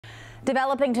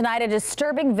Developing tonight, a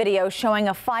disturbing video showing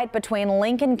a fight between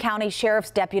Lincoln County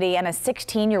Sheriff's deputy and a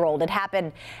 16-year-old. It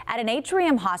happened at an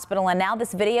atrium hospital, and now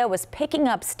this video is picking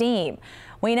up steam.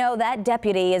 We know that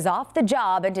deputy is off the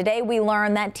job, and today we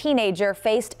learn that teenager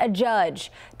faced a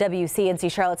judge.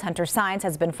 WCNC Charlotte's Hunter Sines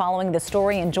has been following the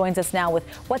story and joins us now with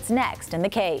what's next in the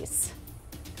case.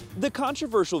 The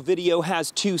controversial video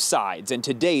has two sides, and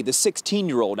today the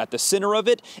 16-year-old at the center of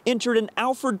it entered an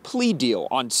Alford plea deal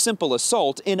on simple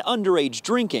assault in underage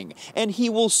drinking, and he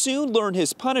will soon learn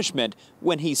his punishment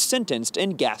when he's sentenced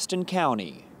in Gaston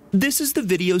County. This is the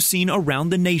video seen around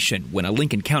the nation when a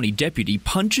Lincoln County deputy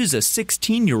punches a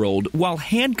 16-year-old while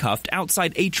handcuffed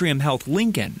outside Atrium Health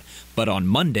Lincoln. But on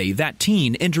Monday, that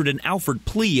teen entered an Alford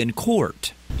plea in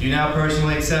court. Do you now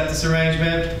personally accept this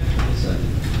arrangement?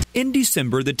 In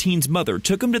December, the teen's mother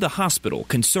took him to the hospital,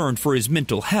 concerned for his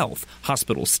mental health.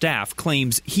 Hospital staff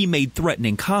claims he made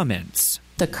threatening comments.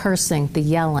 The cursing, the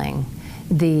yelling,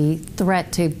 the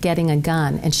threat to getting a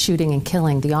gun and shooting and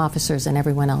killing the officers and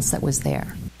everyone else that was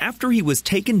there. After he was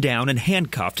taken down and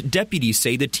handcuffed, deputies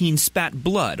say the teen spat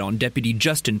blood on Deputy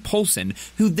Justin Polson,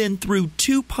 who then threw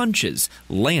two punches,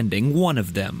 landing one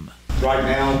of them. Right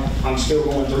now, I'm still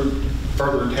going through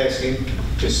further testing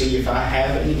to see if I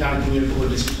have any kind of communicable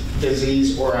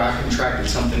disease or I contracted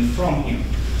something from him.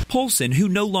 Polson, who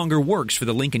no longer works for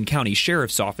the Lincoln County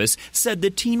Sheriff's Office, said the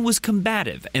teen was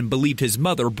combative and believed his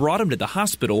mother brought him to the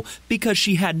hospital because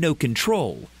she had no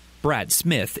control. Brad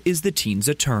Smith is the teen's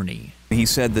attorney. He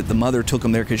said that the mother took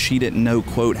him there because she didn't know,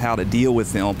 quote, how to deal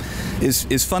with them,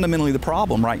 is fundamentally the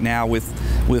problem right now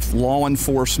with law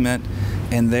enforcement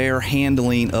and their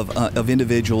handling of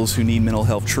individuals who need mental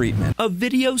health treatment. A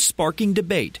video sparking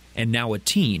debate, and now a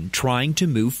teen trying to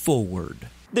move forward.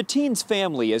 The teen's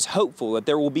family is hopeful that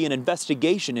there will be an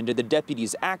investigation into the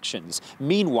deputy's actions.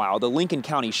 Meanwhile, the Lincoln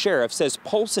County Sheriff says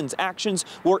Polson's actions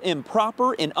were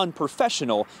improper and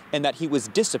unprofessional and that he was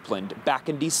disciplined back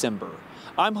in December.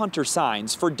 I'm Hunter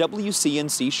Sines for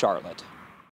WCNC Charlotte.